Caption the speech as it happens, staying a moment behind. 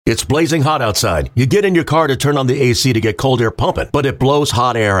It's blazing hot outside. You get in your car to turn on the AC to get cold air pumping, but it blows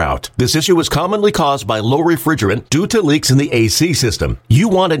hot air out. This issue is commonly caused by low refrigerant due to leaks in the AC system. You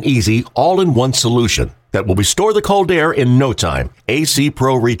want an easy, all-in-one solution that will restore the cold air in no time. AC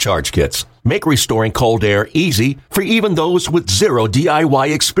Pro Recharge Kits make restoring cold air easy for even those with zero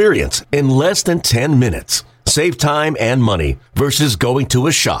DIY experience in less than 10 minutes. Save time and money versus going to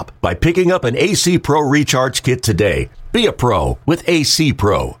a shop by picking up an AC Pro Recharge Kit today. Be a pro with AC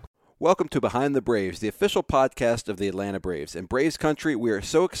Pro. Welcome to Behind the Braves, the official podcast of the Atlanta Braves. In Braves country, we are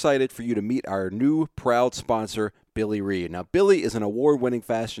so excited for you to meet our new proud sponsor, Billy Reid. Now, Billy is an award-winning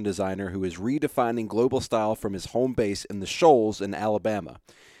fashion designer who is redefining global style from his home base in the Shoals in Alabama.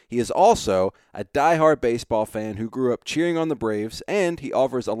 He is also a diehard baseball fan who grew up cheering on the Braves, and he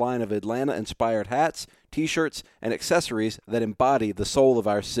offers a line of Atlanta-inspired hats, t-shirts, and accessories that embody the soul of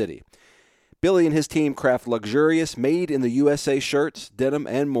our city. Billy and his team craft luxurious, made-in-the-USA shirts, denim,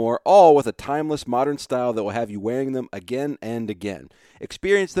 and more, all with a timeless, modern style that will have you wearing them again and again.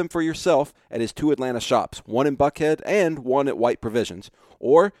 Experience them for yourself at his two Atlanta shops, one in Buckhead and one at White Provisions,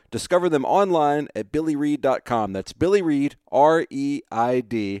 or discover them online at BillyReid.com. That's Billy Reid,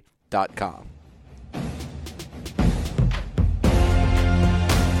 REID.com.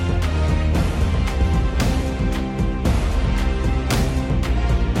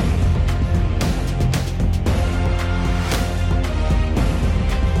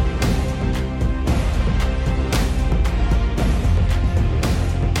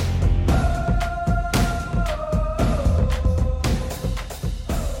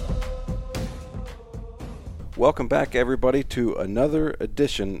 Welcome back, everybody, to another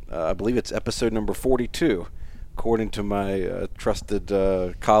edition. I believe it's episode number 42, according to my trusted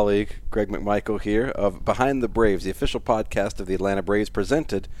colleague, Greg McMichael here, of Behind the Braves, the official podcast of the Atlanta Braves,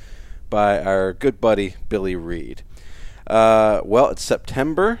 presented by our good buddy, Billy Reid. Well, it's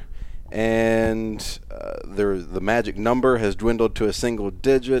September, and the magic number has dwindled to a single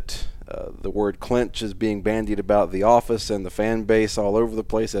digit. The word clinch is being bandied about the office and the fan base all over the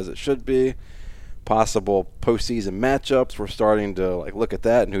place, as it should be. Possible postseason matchups. We're starting to look at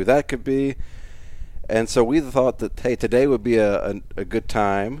that and who that could be. And so we thought that, hey, today would be a good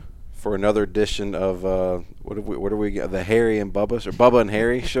time for another edition of the Harry and Bubba, or Bubba and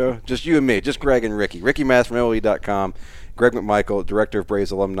Harry show. Just you and me, just Greg and Ricky. Ricky Mass from MLB.com, Greg McMichael, Director of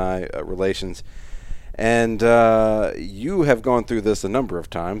Braves Alumni Relations. And you have gone through this a number of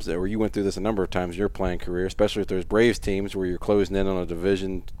times, or you went through this a number of times in your playing career, especially if there's Braves teams where you're closing in on a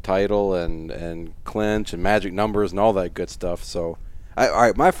division title and clinch and magic numbers and all that good stuff. So, all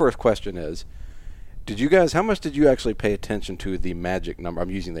right, my first question is, how much did you actually pay attention to the magic number?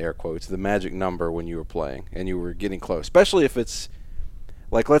 I'm using the air quotes, the magic number when you were playing and you were getting close, especially if it's,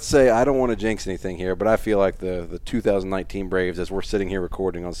 let's say, I don't want to jinx anything here, but I feel like the 2019 Braves, as we're sitting here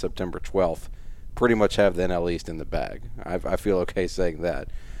recording on September 12th, pretty much have the NL East in the bag. I feel okay saying that.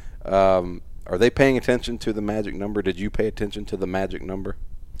 Are they paying attention to the magic number? Did you pay attention to the magic number?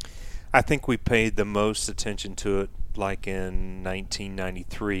 I think we paid the most attention to it like in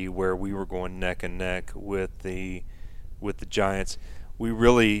 1993, where we were going neck and neck with the Giants. We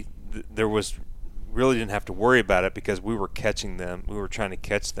really didn't have to worry about it because we were catching them. We were trying to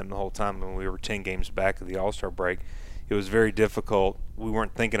catch them the whole time when we were 10 games back of the All-Star break. It was very difficult. We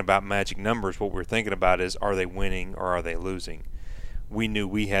weren't thinking about magic numbers. What we were thinking about is, are they winning or are they losing? We knew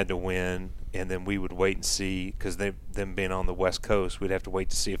we had to win, and then we would wait and see, because them being on the West Coast, we'd have to wait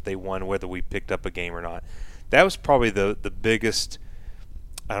to see if they won, whether we picked up a game or not. That was probably the biggest,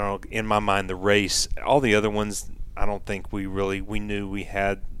 I don't know, in my mind, the race. All the other ones, I don't think we knew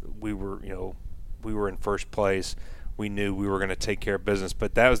we were in first place. We knew we were going to take care of business,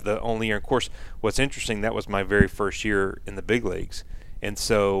 but that was the only year. Of course, what's interesting, that was my very first year in the big leagues, and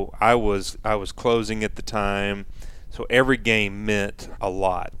so I was closing at the time. So every game meant a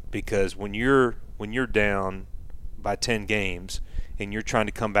lot, because when you're down by 10 games and you're trying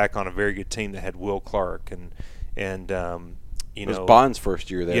to come back on a very good team that had Will Clark and it was Bonds' first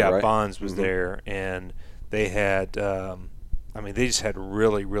year there, right? Yeah, Bonds was there, and they had they just had a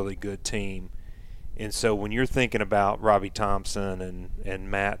really, really good team. And so when you're thinking about Robbie Thompson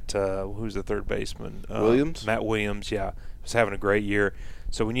and Matt, who's the third baseman? Williams? Matt Williams, yeah, was having a great year.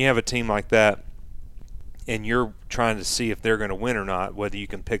 So when you have a team like that and you're trying to see if they're going to win or not, whether you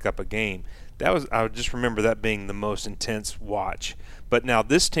can pick up a game, I would just remember that being the most intense watch. But now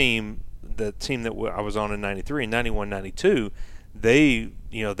this team, the team that I was on in 93 and 91, 92, they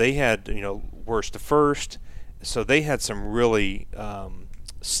had, worst to first. So they had some really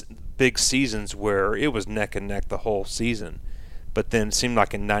big seasons where it was neck and neck the whole season. But then it seemed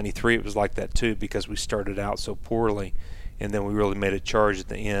like in 93 it was like that too, because we started out so poorly. and then we really made a charge at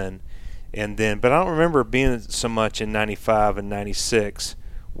the end. And then, but I don't remember being so much in 95 and 96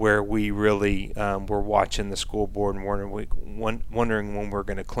 where we really were watching the scoreboard and wondering when we were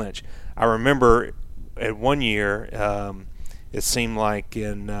going to clinch. I remember at one year, it seemed like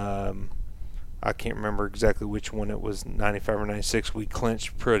in I can't remember exactly which one it was, 95 or 96, we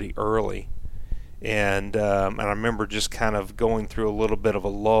clinched pretty early. And I remember just kind of going through a little bit of a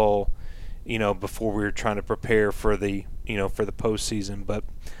lull, before we were trying to prepare for the postseason. But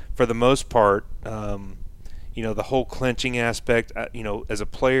for the most part, the whole clinching aspect, as a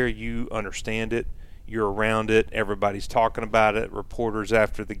player, you understand it. You're around it. Everybody's talking about it, reporters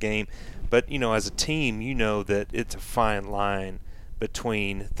after the game. But, as a team, you know that it's a fine line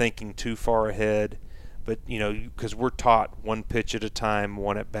between thinking too far ahead. But, because we're taught one pitch at a time,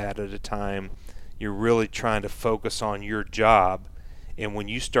 one at bat at a time, you're really trying to focus on your job. And when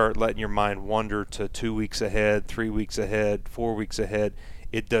you start letting your mind wander to 2 weeks ahead, 3 weeks ahead, 4 weeks ahead,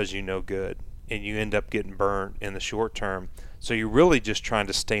 it does you no good. And you end up getting burnt in the short term. So you're really just trying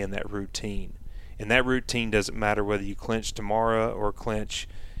to stay in that routine. And that routine doesn't matter whether you clinch tomorrow or clinch,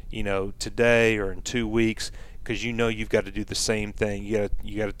 today or in 2 weeks, because you've got to do the same thing. You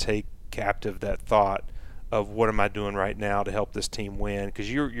got to take captive that thought of what am I doing right now to help this team win,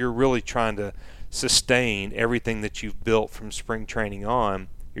 because you're really trying to sustain everything that you've built from spring training on.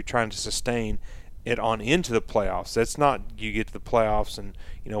 You're trying to sustain it on into the playoffs. That's not you get to the playoffs and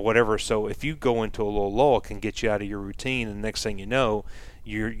whatever. So if you go into a little lull, it can get you out of your routine, and the next thing you know,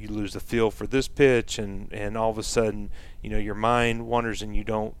 you lose the feel for this pitch, and all of a sudden your mind wanders and you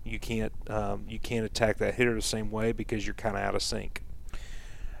can't attack that hitter the same way because you're kind of out of sync.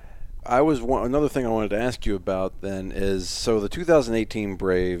 Another thing I wanted to ask you about then is, so the 2018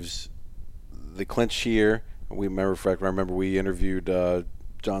 Braves, the clinch year. I remember we interviewed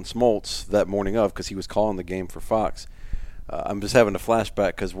John Smoltz that morning of, because he was calling the game for Fox. I'm just having a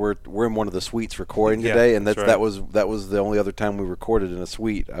flashback because we're in one of the suites recording today, and that's right. that was the only other time we recorded in a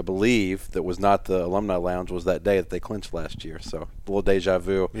suite, I believe, that was not the Alumni Lounge, was that day that they clinched last year. So a little deja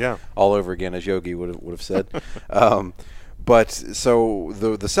vu, all over again, as Yogi would have said. But so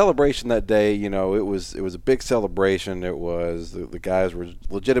the celebration that day, it was a big celebration. It was the guys were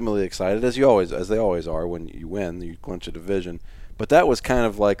legitimately excited, as they always are when you win, you clinch a division. But that was kind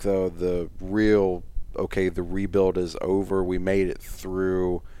of like the real, okay, the rebuild is over. We made it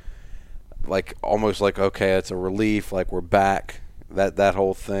through, like almost like, okay, it's a relief, like we're back, that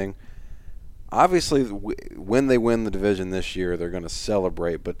whole thing. Obviously, when they win the division this year, they're going to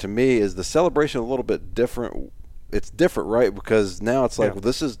celebrate. But to me, is the celebration a little bit different? It's different, right? Because now it's like, well,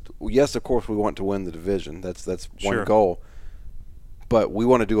 this is, yes, of course we want to win the division. That's one goal. But we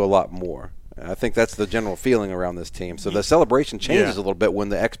want to do a lot more. I think that's the general feeling around this team. So the celebration changes a little bit when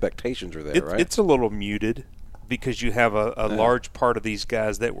the expectations are there, right? It's a little muted because you have a large part of these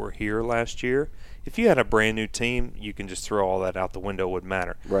guys that were here last year. If you had a brand new team, you can just throw all that out the window. It wouldn't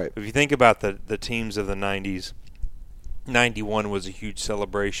matter. Right. If you think about the teams of the 90s, 91 was a huge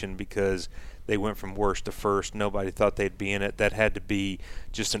celebration because they went from worst to first. Nobody thought they'd be in it. That had to be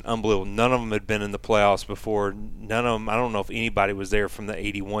just an unbelievable. None of them had been in the playoffs before. None of them. I don't know if anybody was there from the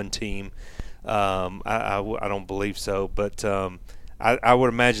 81 team. I don't believe so. But I would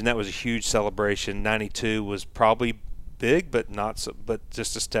imagine that was a huge celebration. 92 was probably big, but not so, but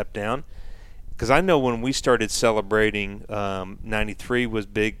just a step down. Because I know when we started celebrating, 93 was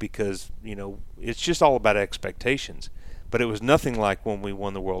big because, it's just all about expectations. But it was nothing like when we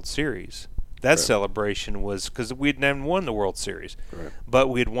won the World Series. That celebration was because we had never won the World Series. Right. But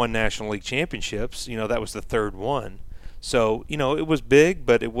we had won National League championships. That was the third one. So, it was big,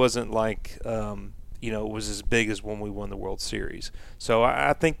 but it wasn't like, it was as big as when we won the World Series. So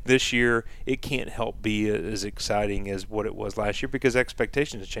I think this year it can't help be as exciting as what it was last year because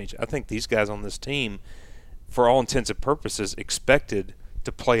expectations have changed. I think these guys on this team, for all intents and purposes, expected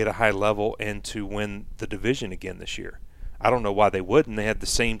to play at a high level and to win the division again this year. I don't know why they wouldn't. They had the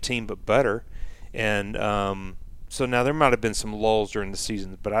same team but better. And so now there might have been some lulls during the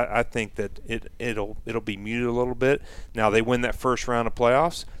season, but I think that it'll be muted a little bit. Now they win that first round of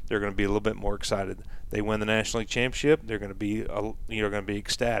playoffs, they're going to be a little bit more excited. They win the National League Championship, they're going to be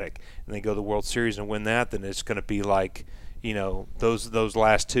ecstatic. And they go to the World Series and win that, then it's going to be like, those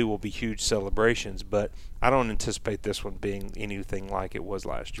last two will be huge celebrations. But I don't anticipate this one being anything like it was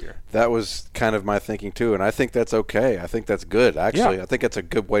last year. That was kind of my thinking too, and I think that's okay. I think that's good, actually. Yeah. I think that's a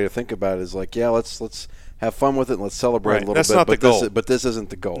good way to think about it. Is like, let's have fun with it and let's celebrate a little That's bit. Not the goal. But this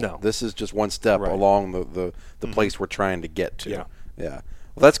isn't the goal. No. This is just one step along the place we're trying to get to. Yeah.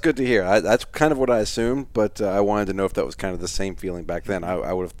 Well, that's good to hear. That's kind of what I assumed, but I wanted to know if that was kind of the same feeling back then.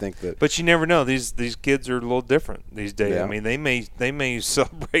 I would have think that. But you never know. These kids are a little different these days. Yeah. I mean, they may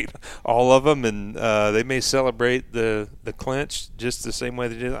celebrate all of them, and they may celebrate the clinch just the same way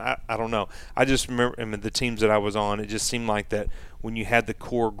they did. I don't know. I just remember, I mean, the teams that I was on, it just seemed like that when you had the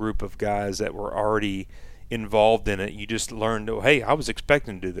core group of guys that were already involved in it, you just learned, oh, hey, I was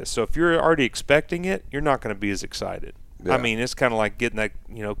expecting to do this. So if you're already expecting it, you're not going to be as excited. Yeah. I mean, it's kind of like getting that,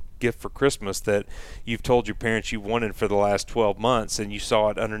 gift for Christmas that you've told your parents you wanted for the last 12 months, and you saw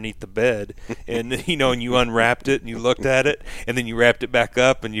it underneath the bed, and and you unwrapped it and you looked at it, and then you wrapped it back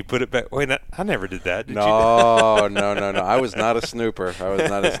up and you put it back. Wait, I never did that. Did you? No. I was not a snooper.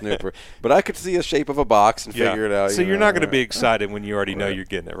 But I could see a shape of a box and figure it out. So you're not going to be excited when you already know you're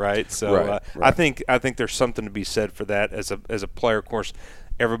getting it, right? So Right. I think there's something to be said for that as a player. Of course,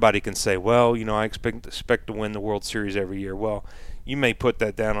 everybody can say, well, I expect to win the World Series every year. Well, you may put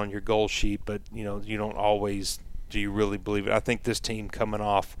that down on your goal sheet, but you don't always. Do you really believe it? I think this team coming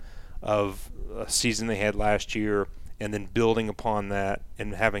off of a season they had last year and then building upon that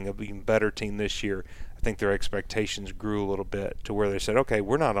and having an even better team this year, I think their expectations grew a little bit to where they said, okay,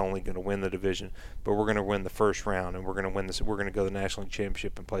 we're not only going to win the division, but we're going to win the first round, and we're going to win this. We're going to go to the National League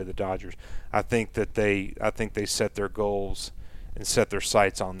Championship and play the Dodgers. I think they set their goals and set their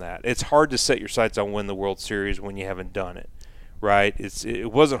sights on that. It's hard to set your sights on win the World Series when you haven't done it, right?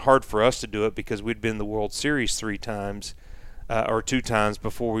 It wasn't hard for us to do it because we'd been in the World Series 3 times or 2 times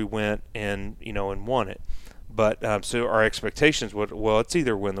before we went and won it. But so our expectations it's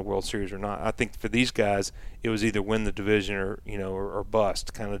either win the World Series or not. I think for these guys, it was either win the division or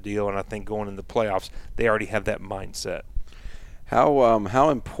bust kind of deal. And I think going into the playoffs, they already have that mindset. How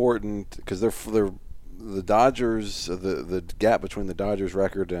important, because they're the Dodgers, the gap between the Dodgers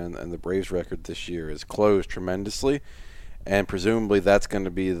record and the Braves record this year is closed tremendously, and presumably that's going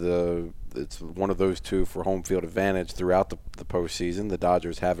to be it's one of those two for home field advantage throughout the postseason. The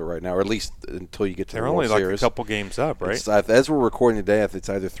Dodgers have it right now, or at least until you get to the World Series. They're only like a couple games up, right? As we're recording today, it's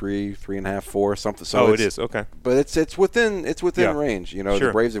either 3.5, 4, something. So it is okay, but it's within range. Sure.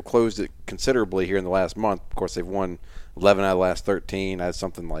 The Braves have closed it considerably here in the last month. Of course, they've won 11 out of the last 13. That's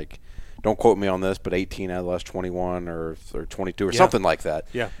something like, don't quote me on this, but 18 out of the last 21 or 22 or something like that.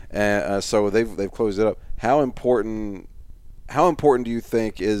 Yeah. So they've closed it up. How important do you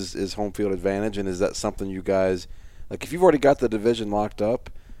think is home field advantage, and is that something you guys, like, if you've already got the division locked up,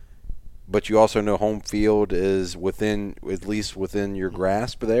 but you also know home field is at least within your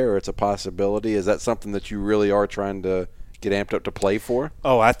grasp there, or it's a possibility, is that something that you really are trying to get amped up to play for?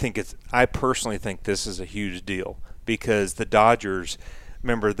 Oh, I personally think this is a huge deal because the Dodgers,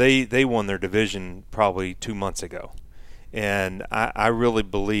 remember, they won their division probably 2 months ago. And I really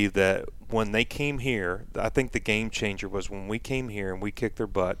believe that when they came here, I think the game changer was when we came here and we kicked their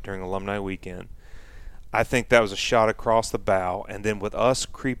butt during Alumni Weekend. I think that was a shot across the bow. And then with us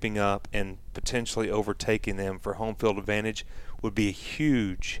creeping up and potentially overtaking them for home field advantage would be a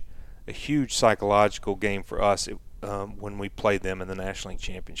huge psychological game for us when we played them in the National League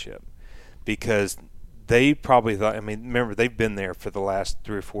Championship. Because they probably thought, remember, they've been there for the last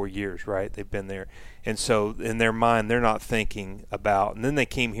 3 or 4 years, right? They've been there. And so in their mind, they're not thinking about, and then they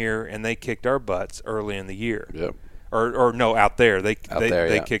came here and they kicked our butts early in the year. Yep. Or no, out there. They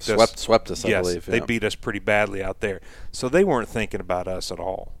kicked us. Swept us, I believe. They beat us pretty badly out there. So they weren't thinking about us at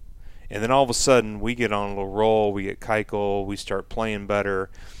all. And then all of a sudden, we get on a little roll. We get Keuchel. We start playing better.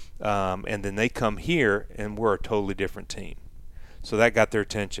 And then they come here, and we're a totally different team. So that got their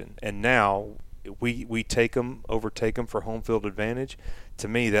attention. And now we overtake them for home field advantage. To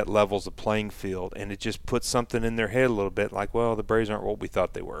me, that levels the playing field, and it just puts something in their head a little bit like, well, the Braves aren't what we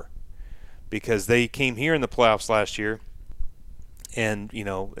thought they were. Because they came here in the playoffs last year, and they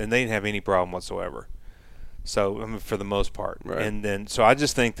didn't have any problem whatsoever. So, for the most part. Right. And then, so I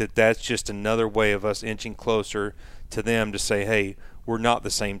just think that that's just another way of us inching closer to them to say, hey, we're not the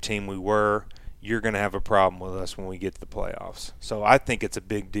same team we were. You're going to have a problem with us when we get to the playoffs. So I think it's a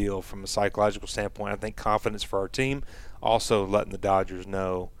big deal from a psychological standpoint. I think confidence for our team, also letting the Dodgers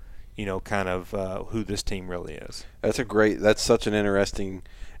know, kind of who this team really is. That's such an interesting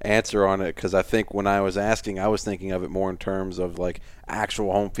answer on it, because I think when I was asking, I was thinking of it more in terms of like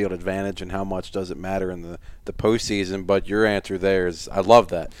actual home field advantage and how much does it matter in the postseason. But your answer there is, I love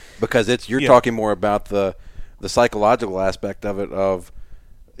that, because you're talking more about the psychological aspect of it. I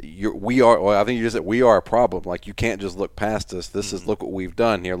think you just said we are a problem. Like, you can't just look past us. This is, look what we've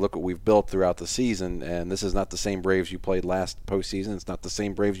done here. Look what we've built throughout the season. And this is not the same Braves you played last postseason. It's not the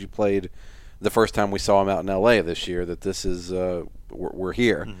same Braves you played the first time we saw him out in L.A. this year, that this is we're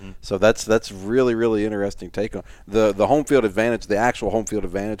here. Mm-hmm. So that's really, really interesting take on the home field advantage, the actual home field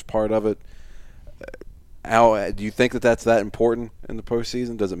advantage part of it. How do you think that's that important in the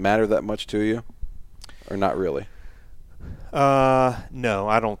postseason? Does it matter that much to you, or not really? No,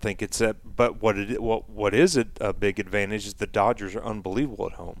 I don't think it's that. But what is a big advantage is the Dodgers are unbelievable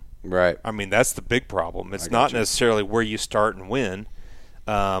at home. Right. I mean, that's the big problem. It's not necessarily where you start and win.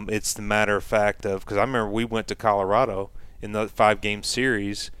 It's the matter of fact of, because I remember we went to Colorado in the 5-game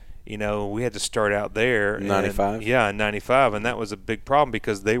series. You know, we had to start out there. 95? Yeah, in 95, and that was a big problem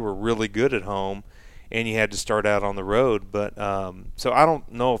because they were really good at home, and you had to start out on the road. But so I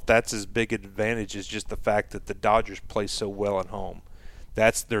don't know if that's as big an advantage as just the fact that the Dodgers play so well at home. They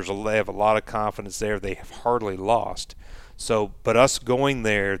have a lot of confidence there. They have hardly lost. So, but us going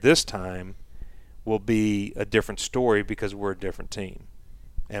there this time will be a different story because we're a different team,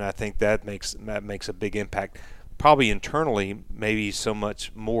 and I think that makes a big impact. Probably internally, maybe so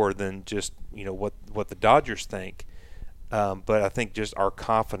much more than just what the Dodgers think. But I think just our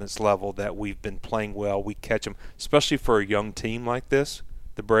confidence level that we've been playing well, we catch them, especially for a young team like this,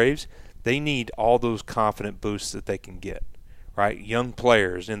 the Braves. They need all those confident boosts that they can get, right? Young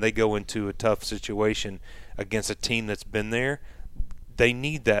players, and they go into a tough situation against a team that's been there. They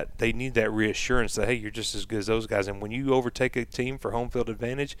need that. They need that reassurance that, hey, you're just as good as those guys. And when you overtake a team for home field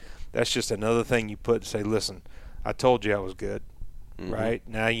advantage, that's just another thing you put to say, listen, I told you I was good, right?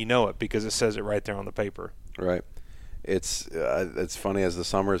 Now you know it because it says it right there on the paper. Right. It's funny, as the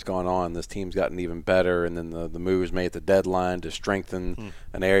summer has gone on, this team's gotten even better, and then the moves made at the deadline to strengthen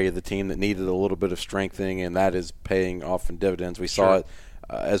an area of the team that needed a little bit of strengthening, and that is paying off in dividends. We saw it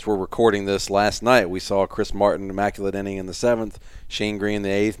as we're recording this last night. We saw Chris Martin, immaculate inning in the 7th, Shane Green the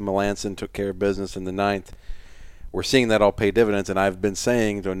 8th, Melanson took care of business in the 9th. We're seeing that all pay dividends, and I've been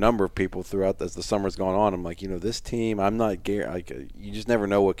saying to a number of people throughout as the summer's gone on, I'm like, this team, I'm not you just never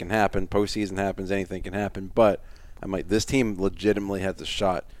know what can happen. Postseason happens, anything can happen, but I'm like, this team legitimately has a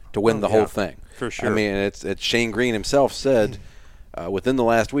shot to win the whole thing. For sure. I mean, it's Shane Green himself said within the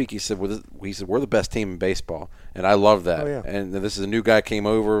last week, he said we're the best team in baseball, and I love that. Oh, yeah. And this is a new guy came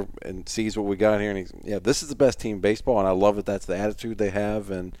over and sees what we got here, and this is the best team in baseball, and I love that that's the attitude they have.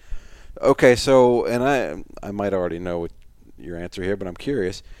 And okay, so, and I might already know what your answer here, but I'm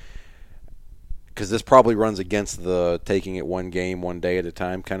curious because this probably runs against the taking it one game, one day at a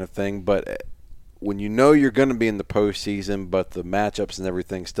time kind of thing, but when you know you're going to be in the postseason, but the matchups and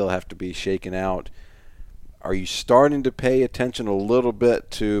everything still have to be shaken out, are you starting to pay attention a little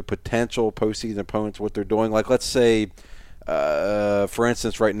bit to potential postseason opponents, what they're doing? Like, let's say, for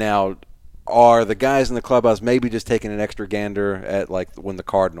instance, right now, are the guys in the clubhouse maybe just taking an extra gander at, like, when the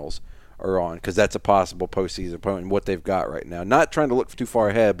Cardinals are on? Because that's a possible postseason opponent and what they've got right now. Not trying to look too far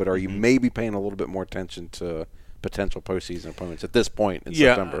ahead, but are you maybe paying a little bit more attention to potential postseason opponents at this point in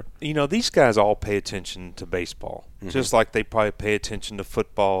September? These guys all pay attention to baseball, just like they probably pay attention to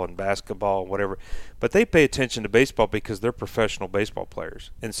football and basketball and whatever. But they pay attention to baseball because they're professional baseball players,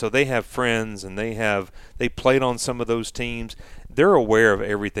 and so they have friends and they played on some of those teams. They're aware of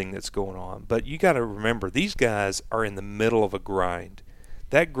everything that's going on. But you got to remember, these guys are in the middle of a grind.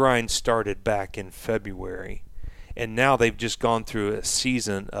 That grind started back in February, and now they've just gone through a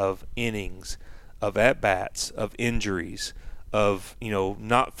season of innings, of at-bats, of injuries, of,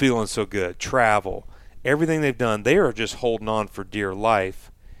 not feeling so good, travel, everything they've done. They are just holding on for dear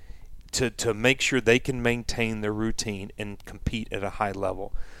life to make sure they can maintain their routine and compete at a high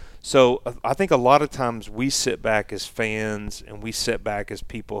level. So I think a lot of times we sit back as fans and we sit back as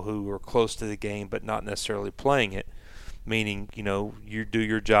people who are close to the game but not necessarily playing it, meaning, you do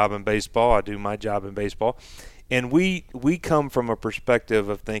your job in baseball, I do my job in baseball. And we come from a perspective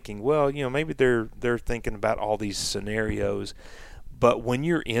of thinking, well, maybe they're thinking about all these scenarios. But when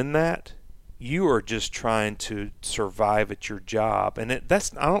you're in that, you are just trying to survive at your job. And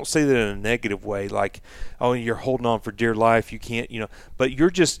I don't say that in a negative way, like, oh, you're holding on for dear life, you can't, but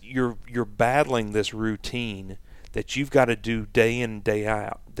you're battling this routine that you've got to do day in, day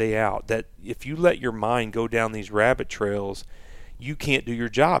out, that if you let your mind go down these rabbit trails, you can't do your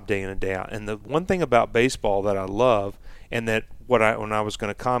job day in and day out. And the one thing about baseball that I love, and that when I was going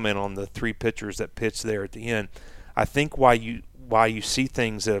to comment on the 3 pitchers that pitched there at the end, I think why you see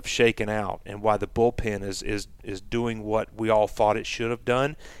things that have shaken out and why the bullpen is doing what we all thought it should have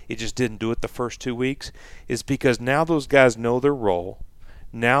done, it just didn't do it the first 2 weeks, is because now those guys know their role.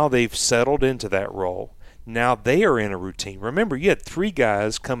 Now they've settled into that role. Now they are in a routine. Remember, you had 3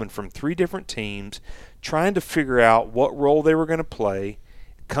 guys coming from 3 different teams trying to figure out what role they were going to play,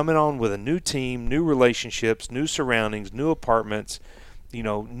 coming on with a new team, new relationships, new surroundings, new apartments,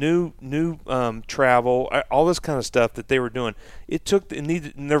 new travel, all this kind of stuff that they were doing.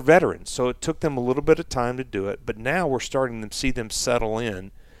 And they're veterans, so it took them a little bit of time to do it. But now we're starting to see them settle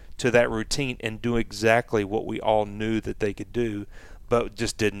in to that routine and do exactly what we all knew that they could do, but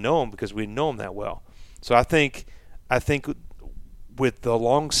just didn't know them because we didn't know them that well. So I think with the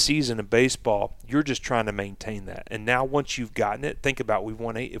long season of baseball, you're just trying to maintain that. And now once you've gotten it, think about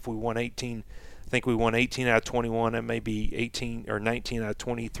if we won 18. I think we won 18 out of 21. It may be 18 or 19 out of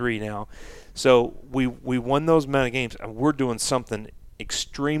 23 now. So we won those amount of games, and we're doing something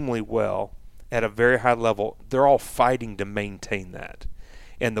extremely well at a very high level. They're all fighting to maintain that.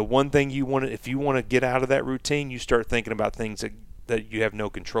 And the one thing if you want to get out of that routine, you start thinking about things that you have no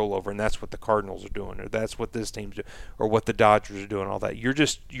control over, and that's what the Cardinals are doing, or that's what this team's doing, or what the Dodgers are doing. All that you're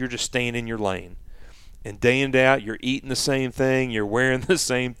just staying in your lane. And day in, day out, you're eating the same thing, you're wearing the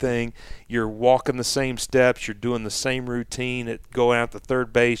same thing, you're walking the same steps, you're doing the same routine at going out to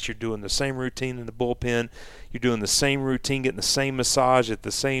third base, you're doing the same routine in the bullpen, you're doing the same routine, getting the same massage at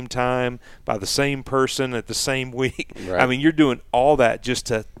the same time by the same person at the same week. Right. I mean, you're doing all that just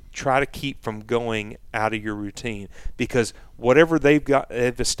to try to keep from going out of your routine, because whatever they've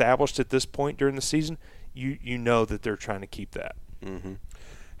established at this point during the season, you know that they're trying to keep that. Mm-hmm.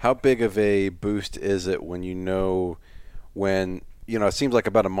 How big of a boost is it when it seems like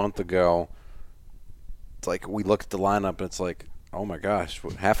about a month ago, it's like we look at the lineup and it's like, oh my gosh,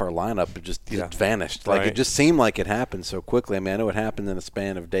 half our lineup just vanished. Like It just seemed like it happened so quickly. I mean, I know it happened in a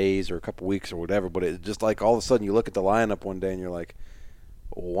span of days or a couple weeks or whatever, but it just like all of a sudden you look at the lineup one day and you're like,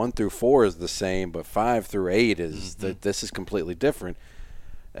 1 through 4 is the same, but 5 through 8 is this is completely different.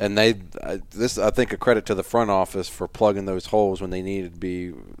 And I think a credit to the front office for plugging those holes when they needed to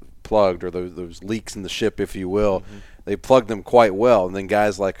be plugged, or those leaks in the ship, if you will. Mm-hmm. They plugged them quite well. And then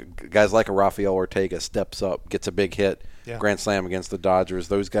guys like a Rafael Ortega steps up, gets a big hit, grand slam against the Dodgers.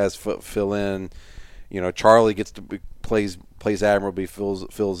 Those guys fill in. Charlie plays admirably,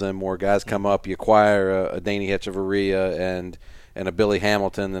 fills in more. Guys come up. You acquire a Danny Hechavarria and a Billy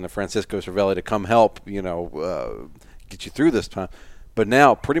Hamilton and a Francisco Cervelli to come help. Get you through this time. But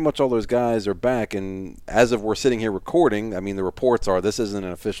now pretty much all those guys are back, and as of we're sitting here recording, I mean, the reports are this isn't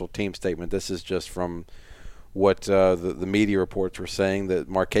an official team statement. This is just from what the media reports were saying, that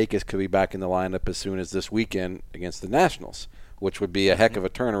Markakis could be back in the lineup as soon as this weekend against the Nationals, which would be a heck of a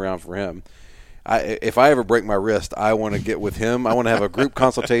turnaround for him. If I ever break my wrist, I want to get with him. I want to have a group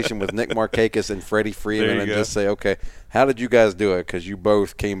consultation with Nick Markakis and Freddie Freeman and just say, okay, how did you guys do it? Because you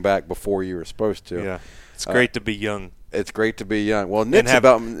both came back before you were supposed to. Yeah, it's great to be young. It's great to be young. Well, Nick's and have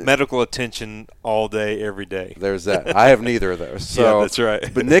about medical attention all day, every day. There's that. I have neither of those. So, yeah, that's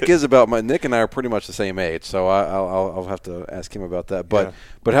right. But Nick is about Nick and I are pretty much the same age, so I'll have to ask him about that. But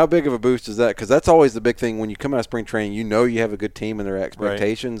how big of a boost is that? Because that's always the big thing when you come out of spring training. You have a good team and their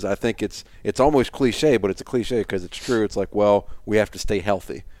expectations. Right. I think it's almost cliche, but it's a cliche because it's true. It's like, well, we have to stay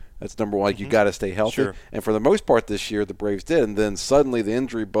healthy. That's number one. You got to stay healthy. Sure. And for the most part this year, the Braves did. And then suddenly the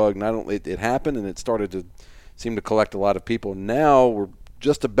injury bug, not only it happened and it started to seem to collect a lot of people. Now we're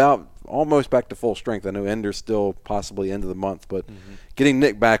just about almost back to full strength. I know Ender's still possibly end of the month, but getting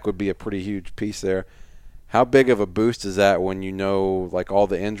Nick back would be a pretty huge piece there. How big of a boost is that when like all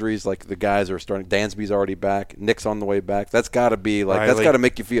the injuries, like the guys are starting, Dansby's already back, Nick's on the way back. That's got to be like, that's got to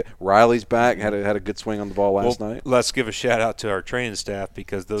make you feel, Riley's back, had a good swing on the ball last night. Let's give a shout out to our training staff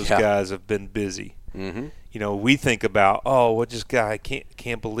because those guys have been busy. Mm-hmm. We think about, this guy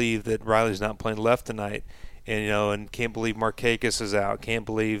can't believe that Riley's not playing left tonight. And can't believe Markakis is out. Can't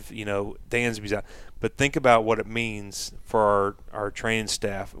believe, Dansby's out. But think about what it means for our training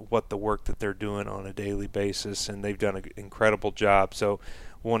staff, what the work that they're doing on a daily basis, and they've done an incredible job. So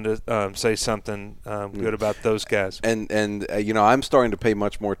wanted to say something good about those guys. And I'm starting to pay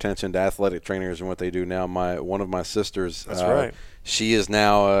much more attention to athletic trainers and what they do now. One of my sisters, that's right. She is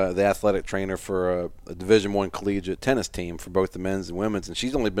now the athletic trainer for a Division I collegiate tennis team for both the men's and women's, and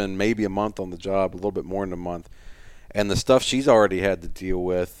she's only been maybe a month on the job, a little bit more than a month. And the stuff she's already had to deal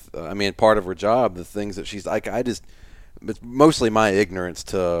with, part of her job, the things that she's like, it's mostly my ignorance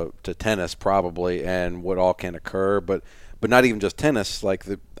to tennis probably and what all can occur, but not even just tennis. Like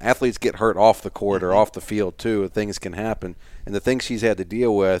the athletes get hurt off the court or off the field too, and things can happen. And the things she's had to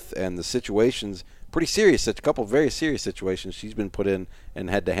deal with and the situations, pretty serious, a couple of very serious situations she's been put in and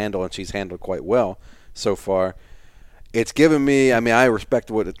had to handle, and she's handled quite well so far. It's given me, I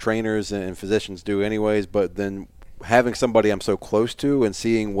respect what the trainers and physicians do anyways, but then having somebody I'm so close to and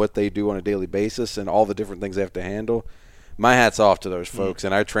seeing what they do on a daily basis and all the different things they have to handle, my hat's off to those folks.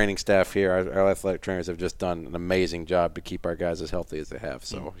 And our training staff here, our athletic trainers, have just done an amazing job to keep our guys as healthy as they have.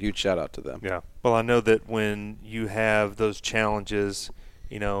 So huge shout out to them. Yeah. Well, I know that when you have those challenges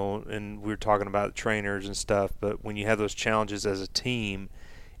and we were talking about trainers and stuff, but when you have those challenges as a team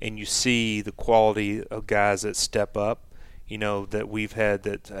and you see the quality of guys that step up, that we've had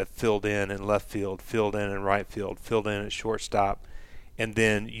that have filled in left field, filled in right field, filled in at shortstop, and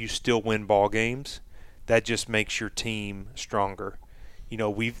then you still win ball games, that just makes your team stronger.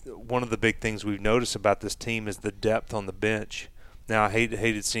 One of the big things we've noticed about this team is the depth on the bench. Now, I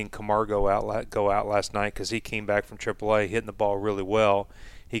hated seeing Camargo go out last night because he came back from AAA hitting the ball really well.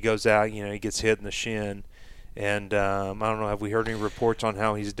 He goes out, he gets hit in the shin. And I don't know, have we heard any reports on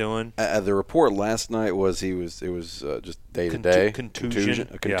how he's doing? The report last night was it was just day-to-day. Contusion.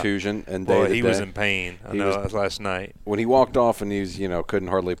 Contusion yeah. and day-to-day. He was in pain. I know that was last night. When he walked off and he was,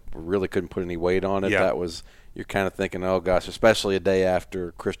 couldn't put any weight on it, yeah. That was – you're kind of thinking, oh, gosh, especially a day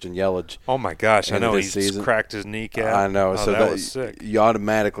after Christian Yelich. Oh, my gosh. I know he's season. Cracked his kneecap. I know. Oh, so that was sick. You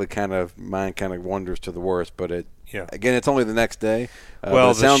automatically mind kind of wanders to the worst. But again, it's only the next day.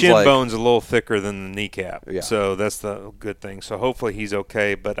 Well, the shin bone's a little thicker than the kneecap. Yeah. So that's the good thing. So hopefully he's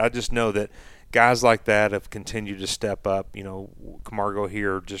okay. But I just know that guys like that have continued to step up. Camargo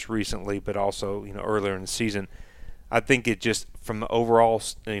here just recently, but also, earlier in the season. I think it just, from the overall,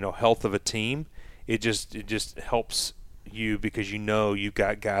 health of a team, it just helps you because you've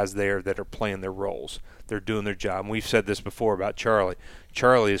got guys there that are playing their roles. They're doing their job. And we've said this before about Charlie.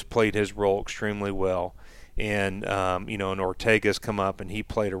 Charlie has played his role extremely well. And, and Ortega's come up and he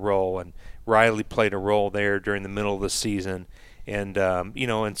played a role. And Riley played a role there during the middle of the season. And,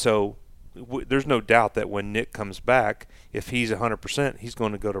 and so there's no doubt that when Nick comes back, if he's 100%, he's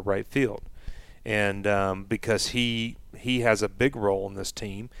going to go to right field. And because he has a big role in this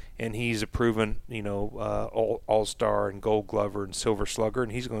team, and he's a proven, all-star and Gold Glover and Silver Slugger,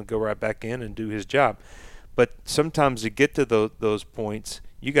 and he's going to go right back in and do his job. But sometimes to get to those points,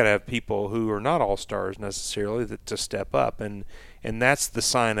 you got to have people who are not all-stars necessarily to step up, and that's the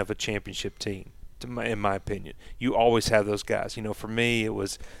sign of a championship team. In my opinion, you always have those guys. For me, it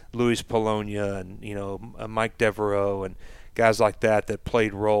was Luis Polonia and Mike Devereaux and guys like that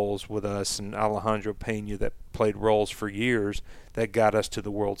played roles with us, and Alejandro Pena that played roles for years that got us to the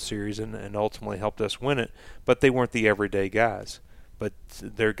World Series and ultimately helped us win it. But they weren't the everyday guys. But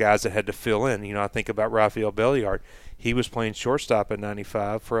they're guys that had to fill in. I think about Rafael Belliard. He was playing shortstop at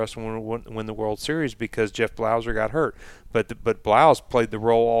 95 for us when we win the World Series because Jeff Blauser got hurt. But Blaus played the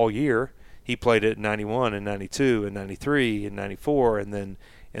role all year. He played it in 91 and 92 and 93 and 94, and then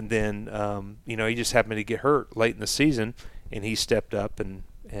he just happened to get hurt late in the season. And he stepped up, and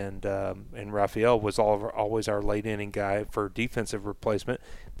Rafael was always our late inning guy for defensive replacement.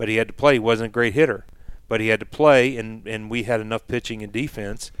 But he had to play. He wasn't a great hitter, but he had to play, and we had enough pitching and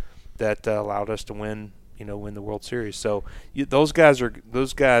defense that allowed us to win the World Series. So those guys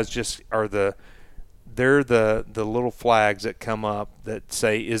just are they're the little flags that come up that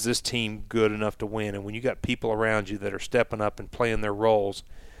say, is this team good enough to win? And when you got people around you that are stepping up and playing their roles,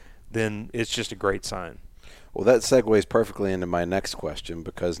 then it's just a great sign. Well, that segues perfectly into my next question,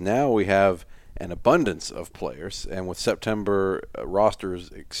 because now we have an abundance of players, and with September rosters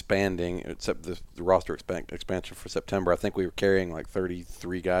expanding, except the roster expansion for September, I think we were carrying like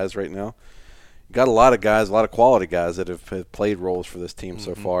 33 guys right now. You got a lot of guys, a lot of quality guys that have played roles for this team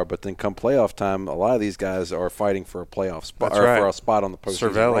so far, but then come playoff time, a lot of these guys are fighting for a playoff spot, or for a spot on the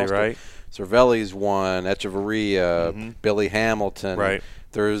postseason roster. Right? Cervelli's one, Echeverria, Billy Hamilton. Right.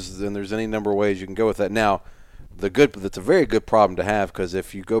 There's any number of ways you can go with that. Now, that's a very good problem to have, because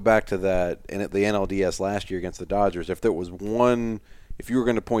if you go back to that in the NLDS last year against the Dodgers, if you were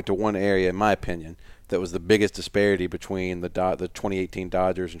going to point to one area, in my opinion, that was the biggest disparity between the 2018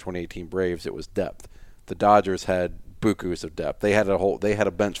 Dodgers and 2018 Braves, it was depth. The Dodgers had bukus of depth. They had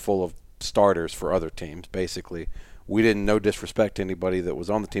a bench full of starters for other teams. Basically, we didn't, no disrespect to anybody that was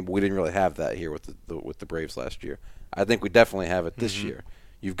on the team, but we didn't really have that here with the Braves last year. I think we definitely have it this year.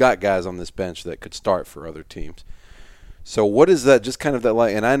 You've got guys on this bench that could start for other teams. So what is that, just kind of that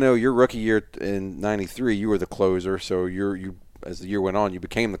like, and I know your rookie year in 93, you were the closer, so you as the year went on, you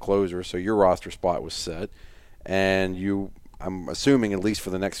became the closer, so your roster spot was set. And I'm assuming, at least for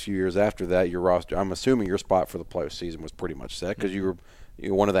the next few years after that, I'm assuming your spot for the postseason was pretty much set, because you were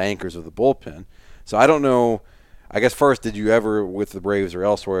one of the anchors of the bullpen. So I don't know, I guess first, did you ever, with the Braves or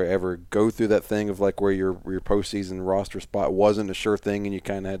elsewhere, ever go through that thing of like where your postseason roster spot wasn't a sure thing and you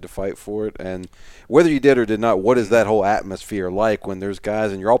kind of had to fight for it? And whether you did or did not, what is that whole atmosphere like when there's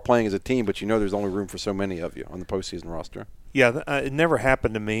guys and you're all playing as a team, but there's only room for so many of you on the postseason roster? Yeah, it never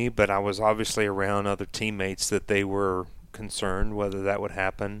happened to me, but I was obviously around other teammates that they were concerned whether that would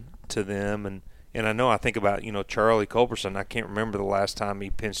happen to them. And I think about, Charlie Culberson. I can't remember the last time he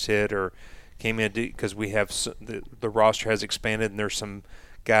pinch hit or came in because we have the roster has expanded, and there's some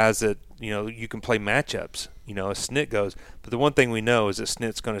guys that you can play matchups. As Snit goes, but the one thing we know is that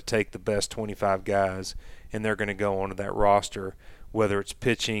Snit's going to take the best 25 guys, and they're going to go onto that roster, whether it's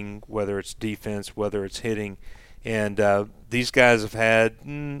pitching, whether it's defense, whether it's hitting. And these guys have had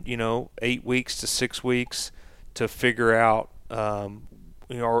 8 weeks to 6 weeks to figure out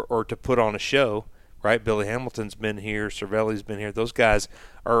or to put on a show, right? Billy Hamilton's been here, Cervelli's been here. Those guys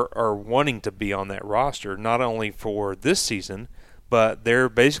are wanting to be on that roster, not only for this season, but they're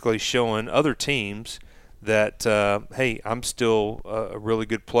basically showing other teams that, hey, I'm still a really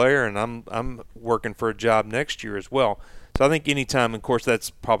good player, and I'm working for a job next year as well. So I think anytime, of course, that's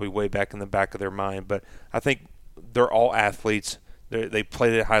probably way back in the back of their mind, but I think they're all athletes. They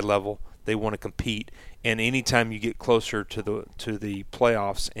play at a high level. They want to compete, and anytime you get closer to the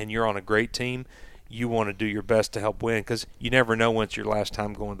playoffs and you're on a great team, you want to do your best to help win, because you never know when's your last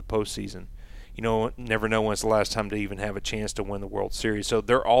time going to the postseason. Never know when's the last time to even have a chance to win the World Series. So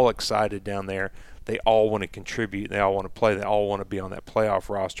they're all excited down there. They all want to contribute. They all want to play. They all want to be on that playoff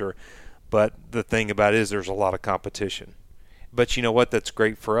roster. But the thing about it is there's a lot of competition. But you know what? That's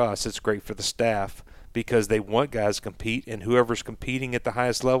great for us. It's great for the staff, because they want guys to compete, and whoever's competing at the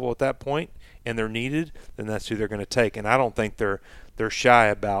highest level at that point and they're needed, then that's who they're going to take. And I don't think they're shy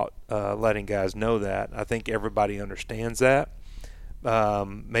about letting guys know that. I think everybody understands that.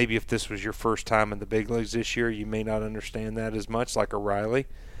 Maybe if this was your first time in the big leagues this year, you may not understand that as much, like a Riley.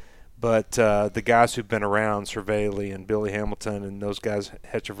 But the guys who've been around, Cervelli and Billy Hamilton and those guys,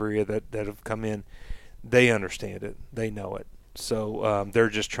 Hechavarria, that have come in, they understand it. They know it. So they're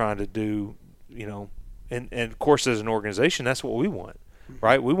just trying to do, and of course as an organization, that's what we want,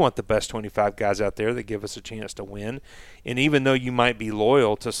 right? We want the best 25 guys out there that give us a chance to win. And even though you might be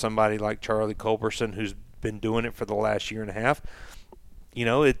loyal to somebody like Charlie Culberson, who's been doing it for the last year and a half,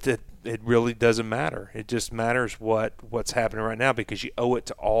 it really doesn't matter. It just matters what's happening right now, because you owe it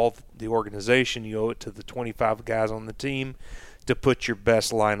to all the organization. You owe it to the 25 guys on the team to put your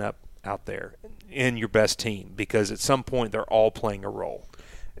best lineup out there and your best team, because at some point they're all playing a role.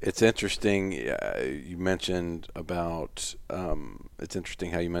 It's interesting. You mentioned about. It's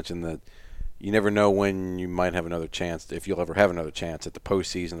interesting how you mentioned that you never know when you might have another chance, if you'll ever have another chance at the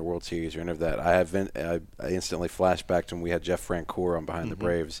postseason, the World Series, or any of that. I instantly flashed back to when we had Jeff Francoeur on Behind the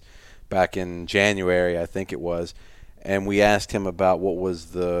Braves back in January, I think it was, and we asked him about what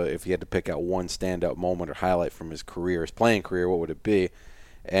was if he had to pick out one standout moment or highlight from his career, his playing career, what would it be?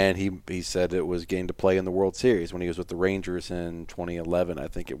 And he said it was getting to play in the World Series when he was with the Rangers in 2011, I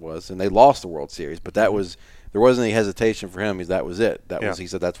think it was, and they lost the World Series. But there wasn't any hesitation for him. That was it. He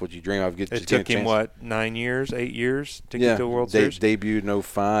said that's what you dream of. It took him 8 years to get to the World Series. Debuted in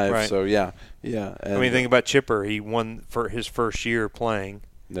 2005. Right. So yeah. And think about Chipper. He won for his first year playing.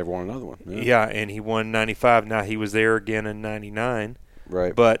 Never won another one. Yeah, and he won 95. Now he was there again in 99.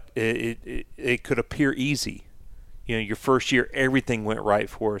 Right. But it could appear easy. Your first year, everything went right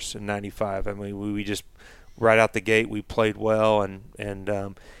for us in 95. I mean, we just right out the gate, we played well,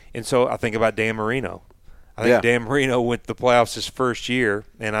 and so I think about Dan Marino. I think Dan Marino went to the playoffs his first year,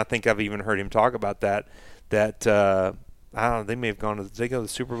 and I think I've even heard him talk about that. I don't know, they may have gone to they go to the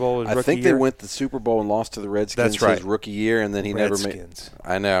Super Bowl. I think they went to the Super Bowl and lost to the Redskins his rookie year, and then he never made.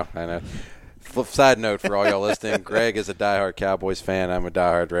 I know. Side note for all y'all listening, Greg is a diehard Cowboys fan. I'm a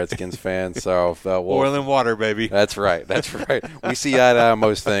diehard Redskins fan. So oil and water, baby. That's right. We see eye to eye on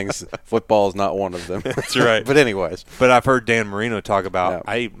most things. Football is not one of them. That's right. But anyways. But I've heard Dan Marino talk about,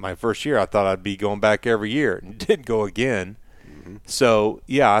 my first year, I thought I'd be going back every year. And did go again. Mm-hmm. So,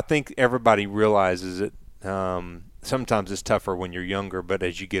 I think everybody realizes it. Sometimes it's tougher when you're younger, but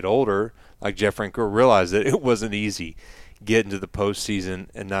as you get older, like Jeff Francoeur realized that it wasn't easy getting to the postseason,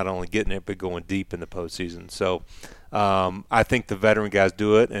 and not only getting it, but going deep in the postseason. So I think the veteran guys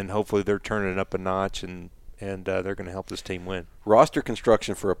do it, and hopefully they're turning it up a notch, and they're going to help this team win. Roster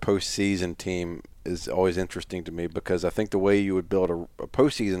construction for a postseason team is always interesting to me, because I think the way you would build a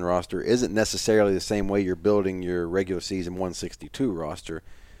postseason roster isn't necessarily the same way you're building your regular season 162 roster.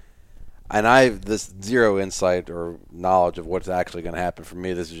 And I have this zero insight or knowledge of what's actually going to happen for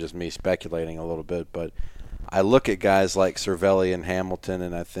me. This is just me speculating a little bit, but I look at guys like Cervelli and Hamilton,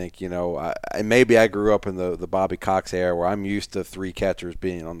 and I think, maybe I grew up in the Bobby Cox era where I'm used to 3 catchers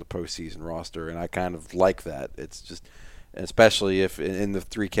being on the postseason roster, and I kind of like that. It's just, especially if in the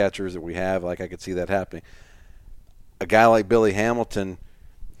 3 catchers that we have, like I could see that happening. A guy like Billy Hamilton,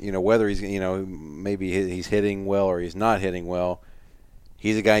 whether he's, maybe he's hitting well or he's not hitting well,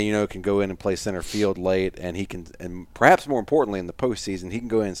 He's a guy can go in and play center field late, and he can, and perhaps more importantly in the postseason, he can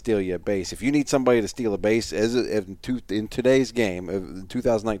go in and steal you a base. If you need somebody to steal a base, in today's game, of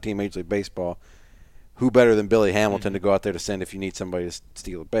 2019 Major League Baseball, who better than Billy Hamilton to go out there to send if you need somebody to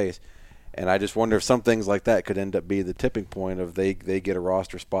steal a base? And I just wonder if some things like that could end up being the tipping point of they get a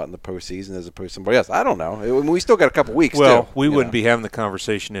roster spot in the postseason as opposed to somebody else. I don't know. We still got a couple weeks. Well, we wouldn't be having the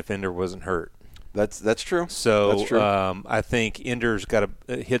conversation if Ender wasn't hurt. That's true. So that's true. I think Ender's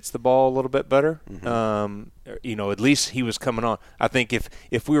hits the ball a little bit better. Mm-hmm. At least he was coming on. I think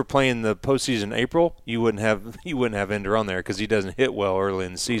if we were playing the postseason in April, you wouldn't have Ender on there because he doesn't hit well early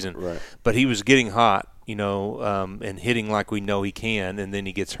in the season. Right. But he was getting hot, and hitting like we know he can, and then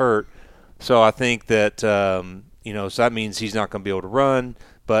he gets hurt. So I think that so that means he's not going to be able to run.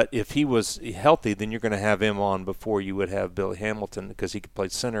 But if he was healthy, then you're going to have him on before you would have Billy Hamilton because he can play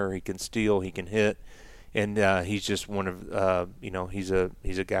center, he can steal, he can hit, and he's just one of he's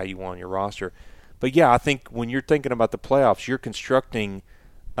a guy you want on your roster. But yeah, I think when you're thinking about the playoffs, you're constructing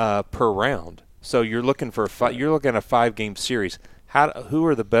per round. So you're looking for you're looking at a 5-game series. Who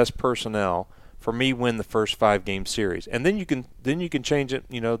are the best personnel? For me, win the first 5-game series, and then you can change it.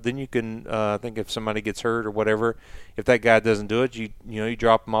 Then you can think if somebody gets hurt or whatever, if that guy doesn't do it, you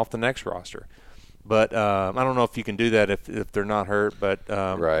drop them off the next roster. But I don't know if you can do that if they're not hurt. But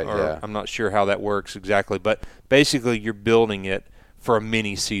I'm not sure how that works exactly. But basically, you're building it for a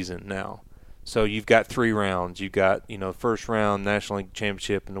mini season now. So you've got 3 rounds. You've got first round, National League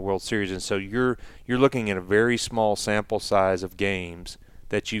Championship, and the World Series, and so you're looking at a very small sample size of games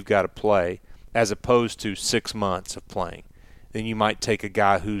that you've got to play, as opposed to 6 months of playing. Then you might take a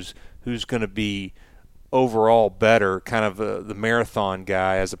guy who's going to be overall better, kind of the marathon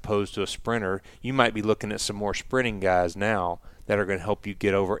guy as opposed to a sprinter. You might be looking at some more sprinting guys now that are going to help you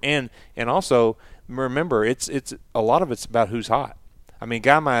get over. And also remember, it's a lot of it's about who's hot. I mean, a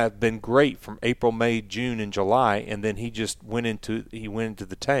guy might have been great from April, May, June, and July, and then he just went into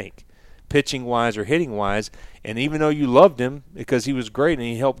the tank, pitching-wise or hitting-wise, and even though you loved him because he was great and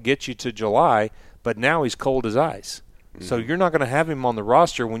he helped get you to July, but now he's cold as ice. Mm-hmm. So you're not going to have him on the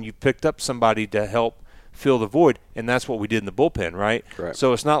roster when you picked up somebody to help fill the void, and that's what we did in the bullpen, right? Correct.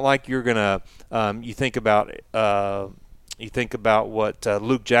 So it's not like you're going to you think about what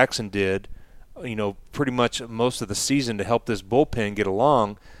Luke Jackson did, pretty much most of the season to help this bullpen get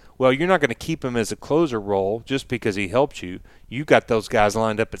along. Well, you're not going to keep him as a closer role just because he helped you. You got those guys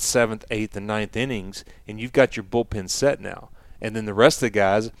lined up at 7th, 8th, and 9th innings, and you've got your bullpen set now. And then the rest of the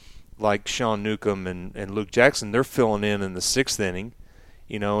guys, like Sean Newcomb and Luke Jackson, they're filling in the 6th inning,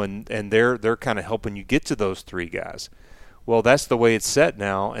 and they're kind of helping you get to those 3 guys. Well, that's the way it's set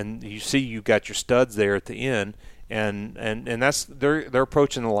now, and you see you've got your studs there at the end, and that's they're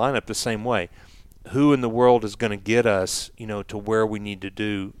approaching the lineup the same way. Who in the world is going to get us, to where we need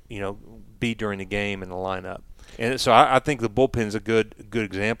to be during the game in the lineup? And so I think the bullpen is a good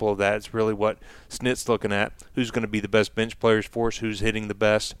example of that. It's really what Snit's looking at. Who's going to be the best bench players for us? Who's hitting the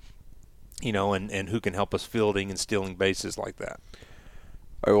best? And who can help us fielding and stealing bases like that.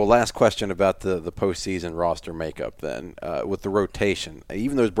 All right, well, last question about the postseason roster makeup then. With the rotation,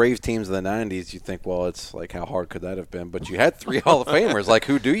 even those Braves teams in the 90s, you think, well, it's like how hard could that have been? But you had 3 Hall of Famers. Like,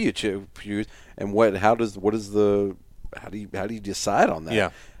 who do you choose? And how do you decide on that? Yeah.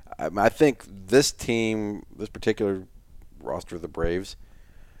 I think this particular roster of the Braves,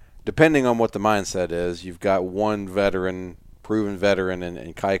 depending on what the mindset is, you've got one proven veteran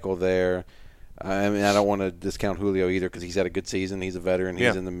in Keuchel there. I mean, I don't want to discount Julio either because he's had a good season. He's a veteran.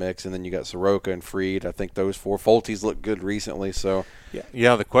 He's in the mix. And then you got Soroka and Fried. I think those 4. Folty's looked good recently. So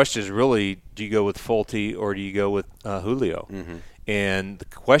yeah. The question is really, do you go with Folty or do you go with Julio? Mm-hmm. And the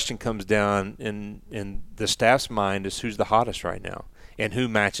question comes down in the staff's mind is who's the hottest right now and who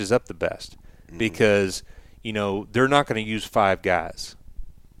matches up the best. Mm-hmm. Because, they're not going to use 5 guys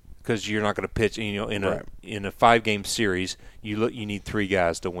because you're not going to pitch. In a 5-game series, you need 3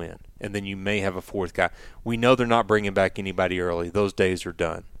 guys to win, and then you may have a 4th guy. We know they're not bringing back anybody early. Those days are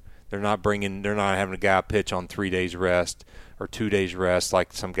done. They're not having a guy pitch on 3 days rest or 2 days rest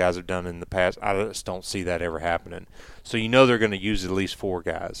like some guys have done in the past. I just don't see that ever happening. So they're going to use at least 4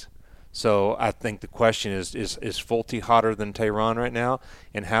 guys. So I think the question is Folty hotter than Tehran right now?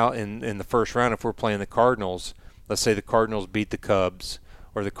 And how in the first round, if we're playing the Cardinals, let's say the Cardinals beat the Cubs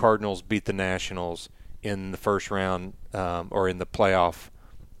or the Cardinals beat the Nationals in the first round or in the playoff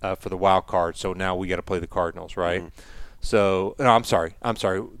for the wild card. So now we got to play the Cardinals, right? Mm-hmm. So no, I'm sorry.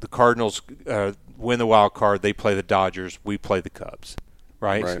 The Cardinals win the wild card. They play the Dodgers. We play the Cubs.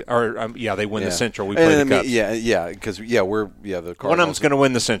 right? Or they win the Central. We and play the Cubs. Because the Cardinals. One of them's going to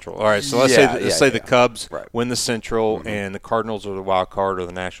win the Central. All right, so let's say the Cubs win the Central, and the Cardinals are the wild card, or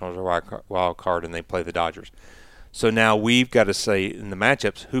the Nationals are wild card, and they play the Dodgers. So now we've got to say in the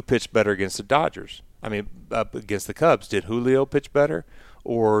matchups who pitched better against the Dodgers. I mean, up against the Cubs, did Julio pitch better,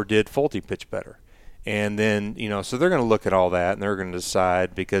 or did Folty pitch better? And then, so they're going to look at all that, and they're going to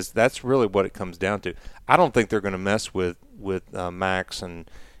decide, because that's really what it comes down to. I don't think they're going to mess with Max and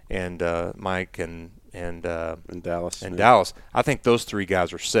Mike and Dallas. Dallas. I think those three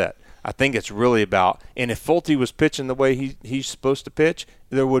guys are set. I think it's really about – and if Folty was pitching the way he's supposed to pitch,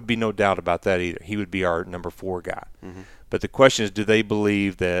 there would be no doubt about that either. He would be our number 4 guy. Mm-hmm. But the question is, do they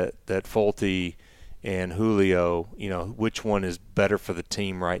believe that Folty – and Julio, which one is better for the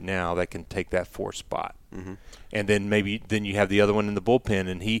team right now that can take that 4th spot? Mm-hmm. And then you have the other one in the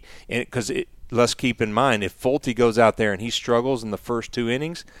bullpen, because let's keep in mind, if Folty goes out there and he struggles in the first 2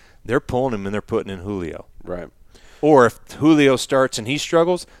 innings, they're pulling him and they're putting in Julio. Right. Or if Julio starts and he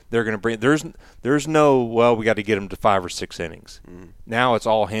struggles, they're going to bring. There's no, we got to get him to 5 or 6 innings. Mm-hmm. Now it's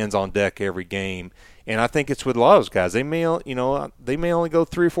all hands on deck every game. And I think it's with a lot of those guys. They may only go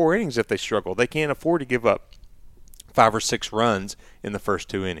 3 or 4 innings if they struggle. They can't afford to give up 5 or 6 runs in the first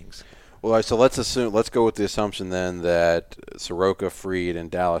 2 innings. Well, so let's go with the assumption then that Soroka, Fried,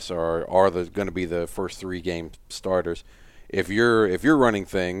 and Dallas are going to be the first 3 game starters. If you're running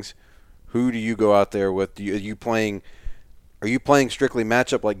things, who do you go out there with? Are you playing strictly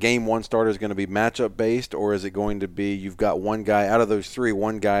matchup, like game 1 starter is going to be matchup based, or is it going to be you've got one guy out of those 3,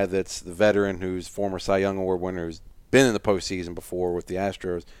 one guy that's the veteran who's former Cy Young Award winner, who's been in the postseason before with the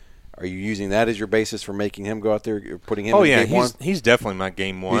Astros? Are you using that as your basis for making him go out there, putting him in game 1? He's definitely my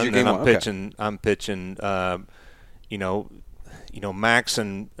game 1. He's your game and 1? I'm pitching Max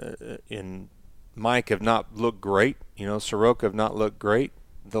and Mike have not looked great. Soroka have not looked great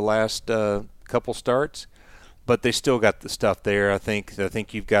the last couple starts. But they still got the stuff there. I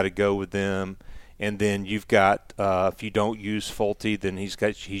think you've got to go with them, and then you've got if you don't use Folty, then he's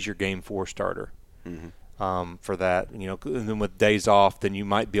your game 4 starter. Mm-hmm. For that, and then with days off, then you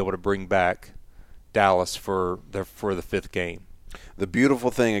might be able to bring back Dallas for the 5th game. The beautiful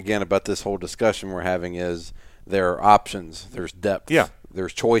thing again about this whole discussion we're having is there are options. There's depth. Yeah.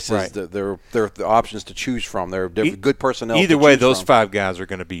 There's choices. Right. There are the options to choose from. There are good personnel. Either way, those 5 guys are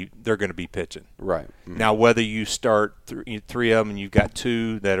going to be pitching. Right. Mm-hmm. Now, whether you start 3 of them and you've got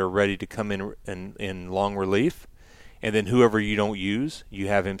 2 that are ready to come in long relief, and then whoever you don't use, you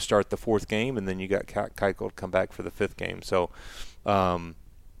have him start the 4th game, and then you got Keuchel to come back for the 5th game. So,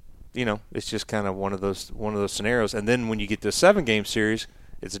 it's just kind of one of those scenarios. And then when you get to a 7-game series,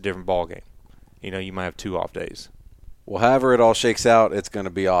 it's a different ball game. You might have 2 off days. Well, however it all shakes out, it's going to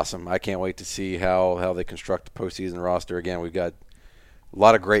be awesome. I can't wait to see how they construct the postseason roster. Again, we've got a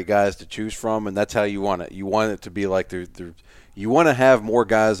lot of great guys to choose from, and that's how you want it. You want it to be like you want to have more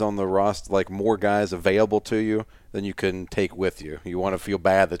guys on the roster, like more guys available to you than you can take with you. You want to feel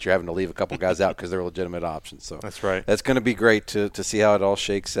bad that you're having to leave a couple guys out because they're legitimate options. So that's right. That's going to be great to see how it all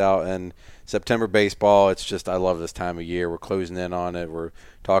shakes out. And September baseball, it's just I love this time of year. We're closing in on it. We're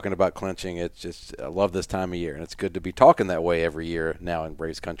talking about clinching. It's just I love this time of year, and it's good to be talking that way every year now in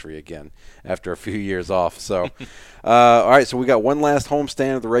Braves country again after a few years off. So, all right. So we got one last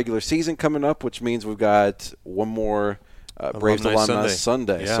homestand of the regular season coming up, which means we've got one more. Braves Alumni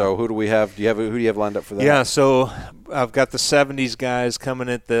Sunday. Yeah. So who do we have? Who do you have lined up for that? Yeah, so I've got the 70s guys coming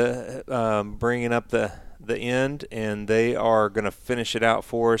at the bringing up the end, and they are going to finish it out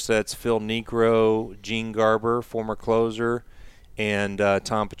for us. That's Phil Niekro, Gene Garber, former closer, and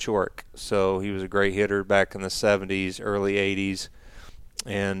Tom Paciorek. So he was a great hitter back in the 70s, early 80s.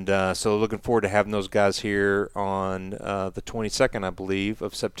 And so looking forward to having those guys here on the 22nd, I believe,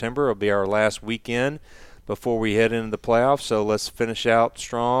 of September. It'll be our last weekend before we head into the playoffs. So let's finish out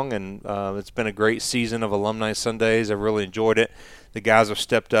strong. And it's been a great season of Alumni Sundays. I've really enjoyed it. The guys have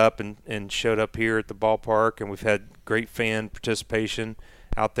stepped up and showed up here at the ballpark, and we've had great fan participation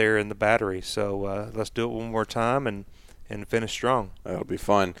out there in the Battery. So let's do it one more time and finish strong. That'll be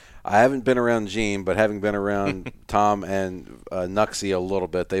fun. I haven't been around Gene, but having been around Tom and Nuxie a little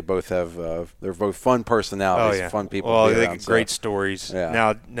bit, they both have they're both fun personalities, fun people. Well, to be they around, got great stories.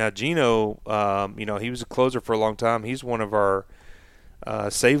 Yeah. Now Gino, he was a closer for a long time. He's one of our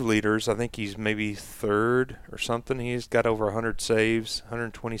save leaders. I think he's maybe 3rd or something. He's got over 100 saves,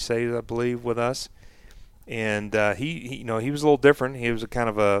 120 saves, I believe, with us. And he was a little different. He was a kind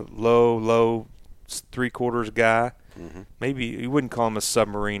of a low 3/4 guy. Mm-hmm. Maybe you wouldn't call him a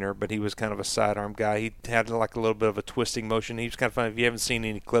submariner, but he was kind of a sidearm guy. He had like a little bit of a twisting motion. He was kind of fun. If you haven't seen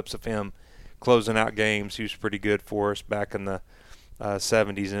any clips of him closing out games, he was pretty good for us back in the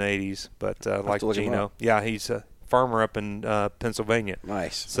 70s and 80s. But like Gino, he's a farmer up in Pennsylvania.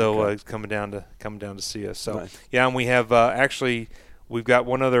 Nice. So he's coming down to see us. So nice. Yeah, and we have actually we've got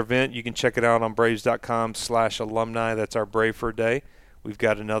one other event. You can check it out on Braves.com/alumni. That's our Braver Day. We've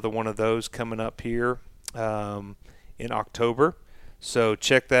got another one of those coming up here in October. So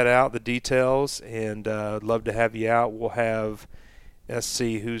check that out, the details, and I'd love to have you out. We'll have, let's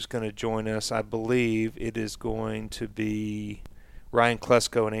see who's going to join us. I believe it is going to be Ryan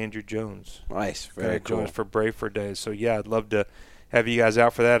Klesko and Andrew Jones. Nice, very cool. Join us for Braver Days. So, yeah, I'd love to have you guys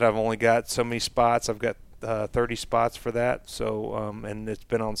out for that. I've only got so many spots. I've got 30 spots for that. So, and it's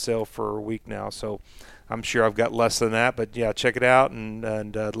been on sale for a week now. So I'm sure I've got less than that. But, yeah, check it out,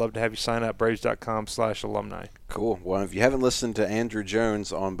 and I'd love to have you sign up, Braves.com/alumni. Cool. Well, if you haven't listened to Andrew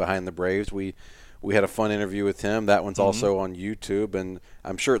Jones on Behind the Braves, we had a fun interview with him. That one's also on YouTube, and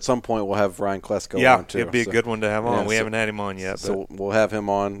I'm sure at some point we'll have Ryan Klesko on too. Yeah, it'd be a good one to have on. We haven't had him on yet. So we'll have him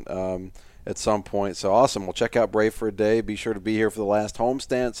on at some point. So awesome. We'll check out Brave for a Day. Be sure to be here for the last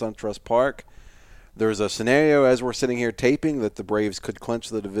homestand at SunTrust Park. There's a scenario as we're sitting here taping that the Braves could clinch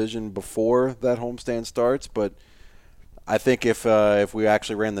the division before that homestand starts, but I think if we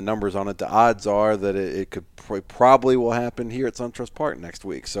actually ran the numbers on it, the odds are that it could probably will happen here at SunTrust Park next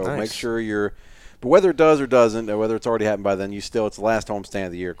week. So nice. Make sure but whether it does or doesn't, or whether it's already happened by then, it's the last homestand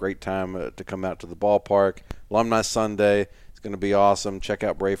of the year. Great time to come out to the ballpark. Alumni Sunday. It's going to be awesome. Check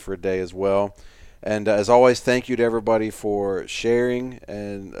out Brave for a Day as well. And as always, thank you to everybody for sharing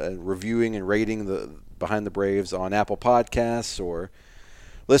and reviewing and rating the Behind the Braves on Apple Podcasts, or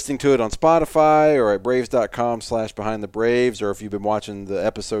listening to it on Spotify, or at Braves.com/BehindTheBraves, or if you've been watching the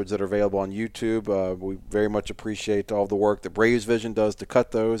episodes that are available on YouTube. We very much appreciate all the work that Braves Vision does to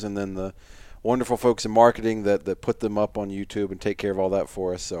cut those, and then the wonderful folks in marketing that put them up on YouTube and take care of all that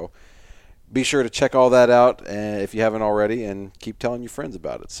for us. So be sure to check all that out if you haven't already, and keep telling your friends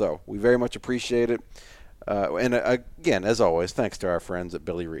about it. So we very much appreciate it. And again, as always, thanks to our friends at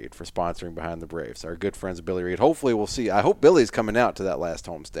Billy Reed for sponsoring Behind the Braves. Our good friends at Billy Reed. Hopefully we'll see. I hope Billy's coming out to that last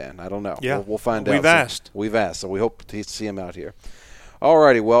homestand. I don't know. Yeah. We'll find out. We've asked. So we hope to see him out here. All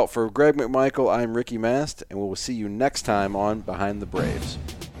righty. Well, for Greg McMichael, I'm Ricky Mast, and we will see you next time on Behind the Braves.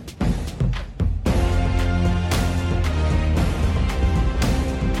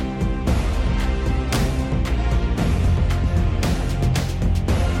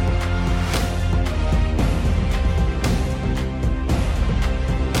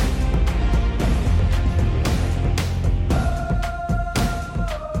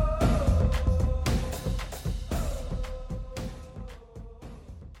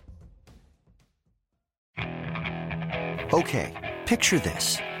 Okay, picture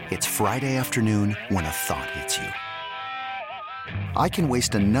this. It's Friday afternoon when a thought hits you. I can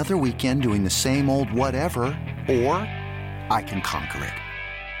waste another weekend doing the same old whatever, or I can conquer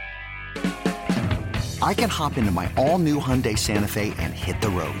it. I can hop into my all-new Hyundai Santa Fe and hit the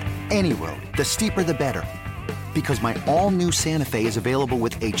road. Any road. The steeper, the better. Because my all-new Santa Fe is available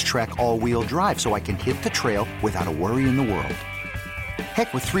with H-Track all-wheel drive, so I can hit the trail without a worry in the world.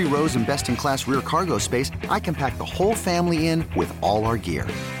 Heck, with 3 rows and best-in-class rear cargo space, I can pack the whole family in with all our gear.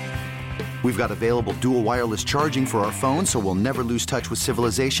 We've got available dual wireless charging for our phones, so we'll never lose touch with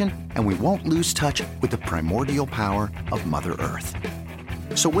civilization, and we won't lose touch with the primordial power of Mother Earth.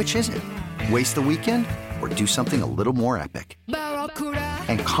 So which is it? Waste the weekend or do something a little more epic?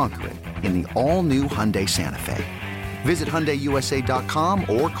 And conquer it in the all-new Hyundai Santa Fe. Visit HyundaiUSA.com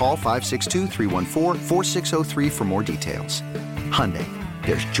or call 562-314-4603 for more details. Hyundai,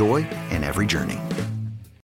 there's joy in every journey.